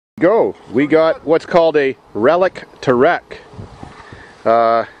Go. We got what's called a relic to wreck.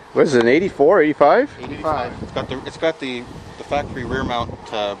 What is it, an 84, 85? 85. It's got the factory rear mount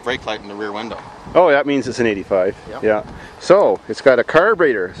brake light in the rear window. Oh, that means it's an 85. Yep. Yeah. So it's got a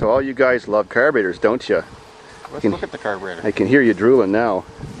carburetor. So all you guys love carburetors, don't you? Let's look at the carburetor. I can hear you drooling now.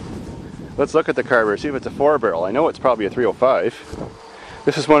 Let's look at the carburetor, see if it's a 4-barrel. I know it's probably a 305.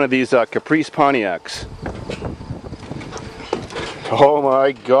 This is one of these Caprice Pontiacs. Oh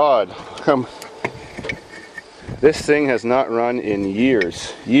my God. This thing has not run in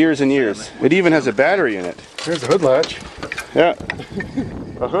years. Years and years. It even has a battery in it. There's a hood latch. Yeah.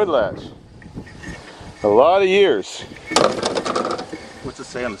 A hood latch. A lot of years. What's it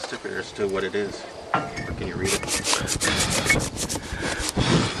say on the sticker as to what it is? Or can you read it?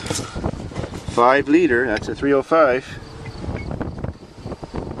 5 liter, that's a 305.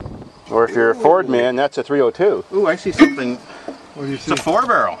 Or if you're a Ford man, that's a 302. Ooh, I see something. What do you see? It's a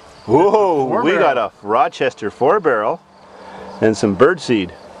 4-barrel. Whoa, we got a Rochester 4-barrel and some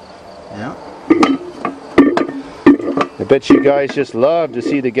birdseed. Yeah. I bet you guys just love to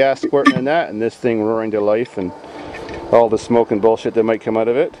see the gas squirting in that and this thing roaring to life and all the smoke and bullshit that might come out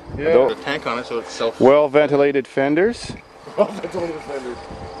of it. Yeah. There's a tank on it, so it's self. Well ventilated fenders. Well ventilated fenders.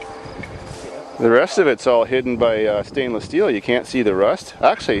 The rest of it's all hidden by stainless steel. You can't see the rust.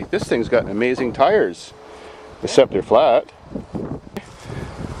 Actually, this thing's got amazing tires, except they're flat.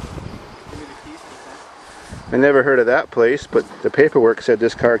 I never heard of that place, but the paperwork said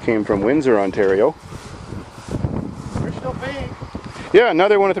this car came from Windsor, Ontario. Original paint. Yeah,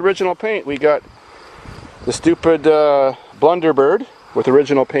 another one with original paint. We got the stupid Blunderbird with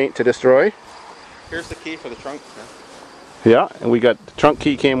original paint to destroy. Here's the key for the trunk. Yeah, and we got the trunk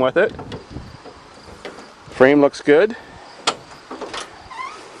key came with it. Frame looks good.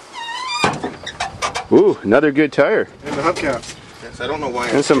 Ooh, another good tire. And the hubcaps. Yes, I don't know why.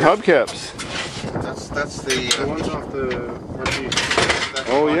 And some hubcaps. That's the ones off the marquee.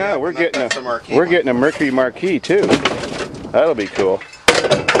 Oh yeah, we're getting a Mercury marquee too. That'll be cool.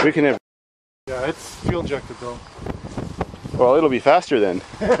 We can have. Yeah, it's fuel injected though. Well, it'll be faster then.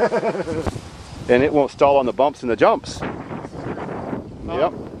 And it won't stall on the bumps and the jumps.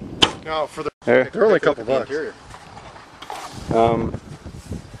 Yep. Now for the There. they're only a couple bucks. Is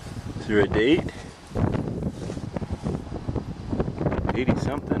there a date? 80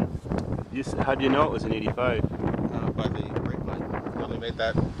 something. How do you know it was an 85? By the brake light. They only made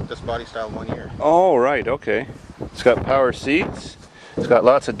this body style 1 year. Oh right, okay. It's got power seats. It's got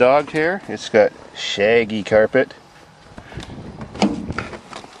lots of dog hair. It's got shaggy carpet.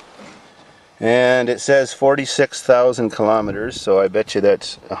 And it says 46,000 kilometers, so I bet you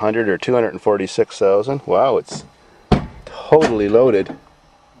that's 100 or 246,000. Wow, it's totally loaded.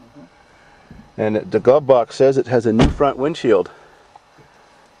 And the glove box says it has a new front windshield.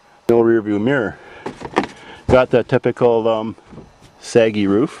 No rear view mirror. Got that typical saggy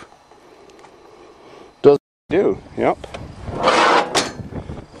roof. Does do, yep.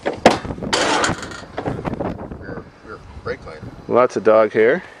 Rear brake light. Lots of dog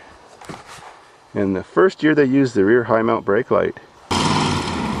hair. And the first year they used the rear high mount brake light.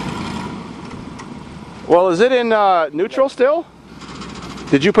 Well, is it in neutral still?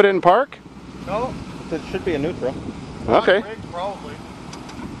 Did you put it in park? No, it should be a neutral. Okay. Brake, probably.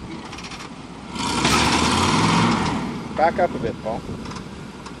 Back up a bit, Paul.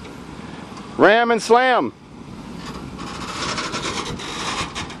 Ram and slam.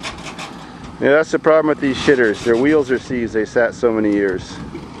 Yeah, that's the problem with these shitters. Their wheels are seized. They sat so many years.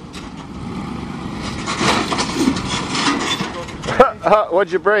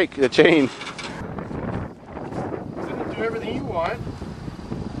 What'd you break? The chain. Didn't do everything you want.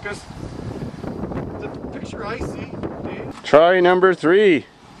 Because the picture I see, Dave. Try number 3.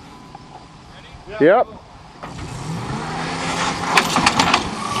 Yeah. Yep.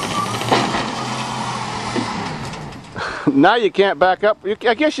 Now you can't back up.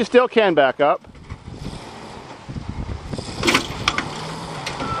 I guess you still can back up.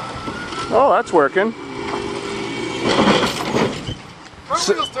 Oh, that's working. Front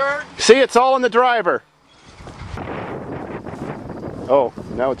wheel start. See, it's all in the driver. Oh,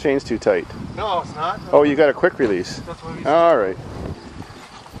 now the chain's too tight. No, it's not. Oh, you got a quick release. That's what we All right.